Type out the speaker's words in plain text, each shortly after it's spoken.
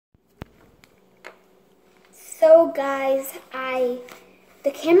guys,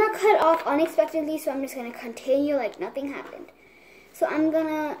 the camera cut off unexpectedly, so I'm just gonna continue like nothing happened. So I'm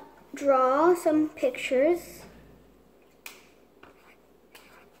gonna draw some pictures.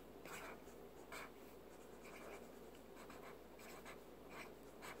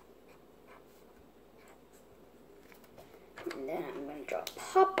 And then I'm gonna draw a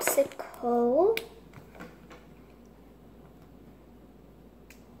popsicle.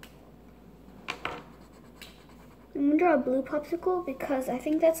 I'm gonna draw a blue popsicle because I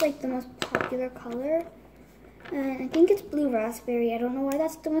think that's like the most popular color. And I think it's blue raspberry. I don't know why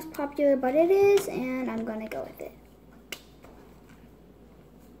that's the most popular, but it is, and I'm gonna go with it.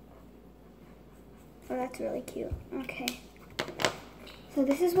 Oh, that's really cute. Okay. So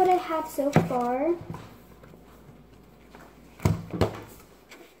this is what I have so far.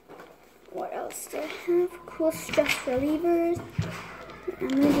 What else do I have? Cool stress relievers. I'm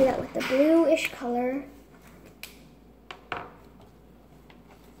gonna do that with the bluish color.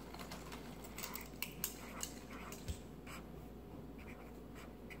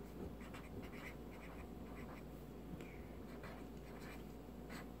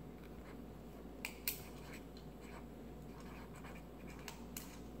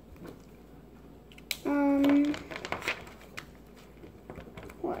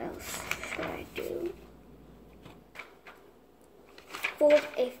 What else should I do? Fold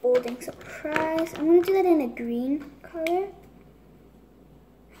a folding surprise. I'm gonna do that in a green color.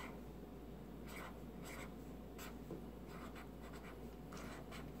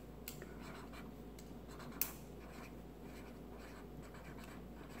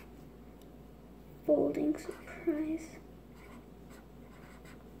 Folding surprise.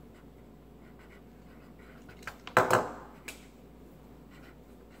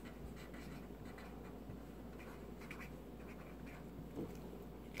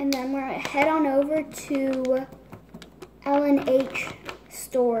 And then we're gonna head on over to L&H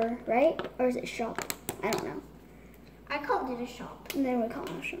store, right? Or is it shop? I don't know. I called it a shop. And then we call it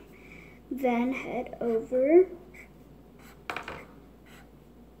a shop. Then head over.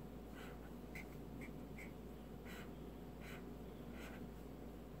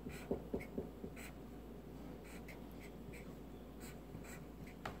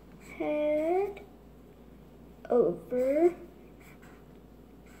 Head over.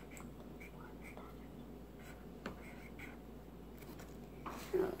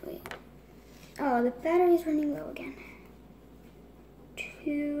 Oh, wait. Oh, the battery's running low again.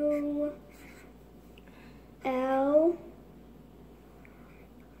 To L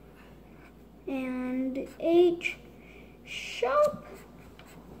and H shop.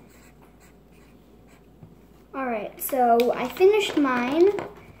 Alright, so I finished mine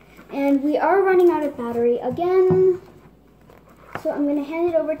and we are running out of battery again. So I'm gonna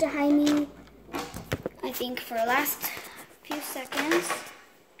hand it over to Jaime, I think for the last few seconds.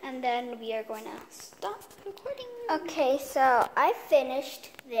 And then we are going to stop recording. Okay, so I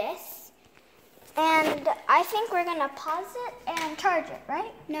finished this. And I think we're going to pause it and charge it,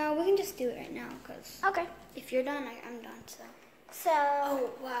 right? No, we can just do it right now because Okay. if you're done, I'm done. So.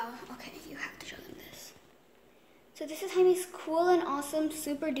 Oh, wow. Okay, you have to show them this. So this is Jaime's cool and awesome,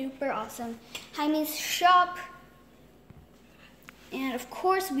 super duper awesome Jaime's shop. And of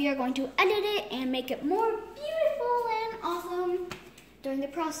course, we are going to edit it and make it more beautiful and awesome during the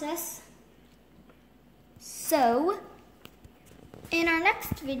process. So, in our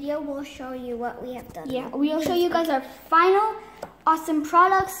next video, we'll show you what we have done. Yeah, we'll show you guys our final awesome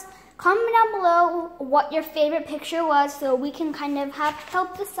products. Comment down below what your favorite picture was so we can kind of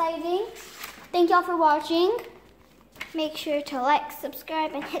help deciding. Thank y'all for watching. Make sure to like,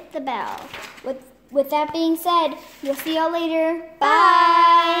 subscribe, and hit the bell. With that being said, we'll see y'all later.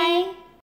 Bye!